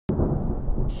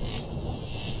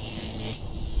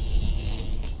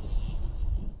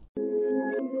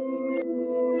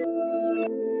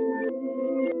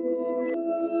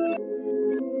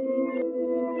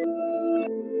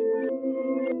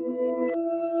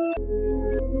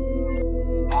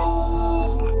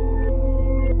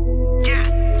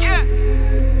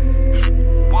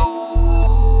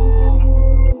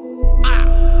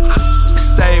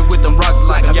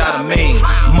Yao Ming.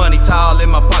 Money tall in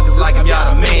my pockets like I'm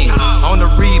Yao Ming. On the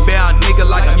rebound, nigga,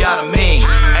 like I'm Yao Ming.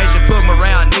 Asian put him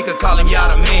around, nigga, call him Yao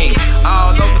Ming.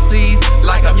 All overseas,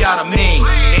 like I'm Yao Ming.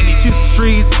 In these Houston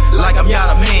streets, like I'm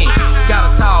Yao Ming.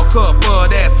 Got a tall cup of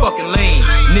that fucking lean.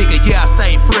 Nigga, yeah, I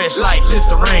stay fresh like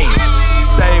Listerine.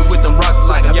 Stay with them rocks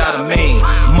like I'm Yao Ming.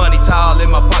 Money tall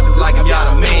in my pockets like I'm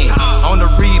Yao Ming. On the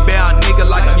rebound, nigga,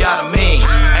 like I'm Yao Ming.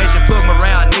 Asian put him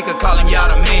around, nigga, call him Yao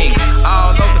Ming.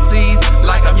 All overseas,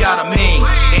 like I'm Yao Ming.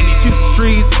 In these Houston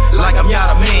streets, like I'm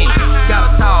Yao Ming. Got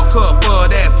a tall cup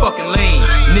of that fucking lean.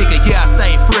 Nigga, yeah, I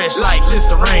stay fresh like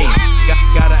Listerine.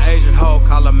 Got an Asian hoe,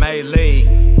 call her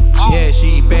Maylene. Yeah,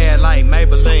 she bad like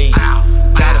Maybelline.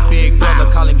 Got a big brother,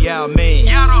 call him Yao Ming.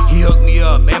 He hooked me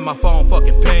up and my phone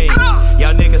fucking ping.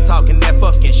 Y'all niggas talking that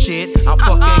fucking shit. I'm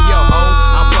fucking your hoe,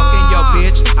 I'm fucking your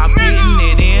bitch. I'm getting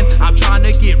it in, I'm trying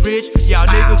to get rich. Y'all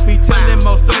niggas be telling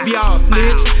most of y'all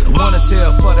snitch. Wanna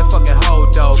tell for that fucking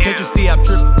hoe though. Can't you see I'm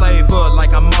drippin' flavor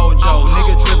like I'm Mojo?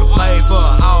 Nigga drippin' flavor,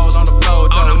 all on the floor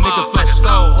though. Nigga splash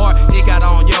so hard, it got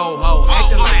on yo ho.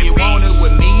 Acting like you want it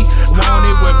with me, want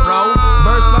it with bro.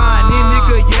 Birds flying in,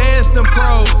 nigga, yes, them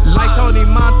pros. Like Tony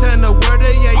Montana, where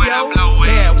they yo?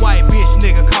 Bad white bitch,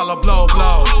 nigga, call her blow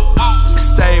blow.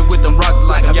 Stay with them rocks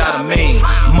like I'm Yao Ming.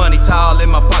 Money tall in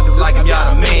my pockets like I'm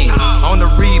Yao Ming. On the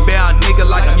rebound, nigga,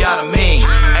 like I'm Yao Ming.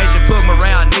 Asian put him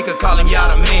around, nigga, call him Yao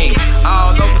Ming.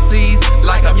 All overseas,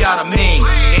 like I'm Yao Ming.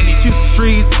 In these Houston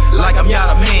streets, like I'm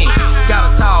Yao Ming. Got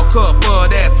a tall cup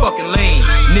of that fucking lean.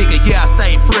 Nigga, yeah, I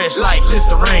stay fresh like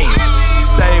Listerine.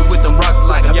 Stay with them rocks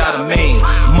like I'm Yao Ming.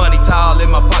 Money tall in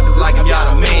my pockets like I'm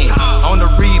Yao Ming. On the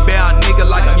rebound, nigga,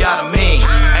 like I'm Yao Ming.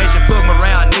 Asian put him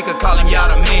around, nigga, call him Yao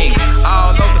Ming.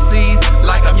 All overseas,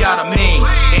 like I'm Yao Ming.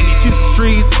 In these Houston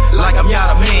streets, like I'm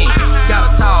Yao Ming. Got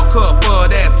a tall cup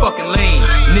of that fucking lean.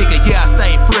 Nigga, yeah, I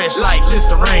stay fresh like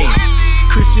Listerine.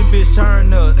 Christian bitch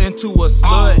turned her into a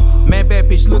slut. Man, bad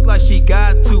bitch look like she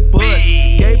got two butts.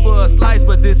 Gave her a slice,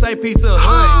 but this ain't Pizza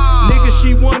Hut. Nigga,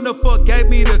 she wanna fuck, gave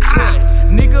me the cut.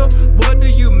 Nigga, what do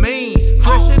you mean?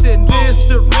 Fresher than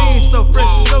Listerine, so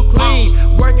fresh and so clean.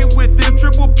 Working with them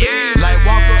triple B, like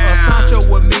Walker or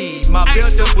Sancho with me. My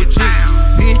belt up with G.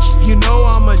 Bitch, you know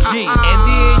I'm a G. And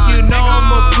then you know I'm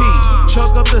a P.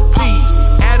 Chuck up the C,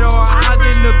 add R-I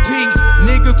then the P.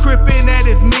 Nigga crippin', that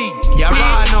is me. Y'all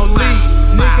riding on lead.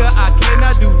 Nigga, I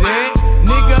cannot do that.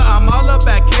 Nigga, I'm all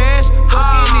about cash.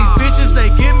 Fucking these bitches,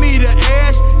 they give me the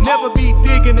ash. Never be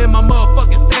digging in my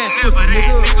motherfucking stash, pussy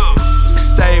nigga.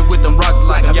 Stay with them rocks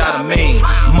like I'm Yao Ming.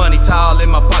 Money tall in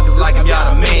my pockets like I'm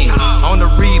Yao Ming. On the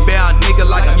rebound, nigga,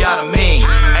 like I'm Yao Ming.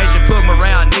 Asian put him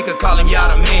around, nigga, call him Yao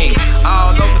Ming.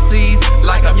 All overseas,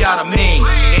 like I'm Yao Ming.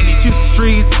 In these Houston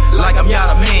streets, like I'm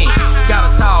Yao Ming. Got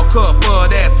a tall cup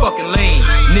of that fucking lean.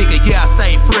 Nigga, yeah, I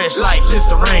stay fresh like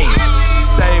Listerine.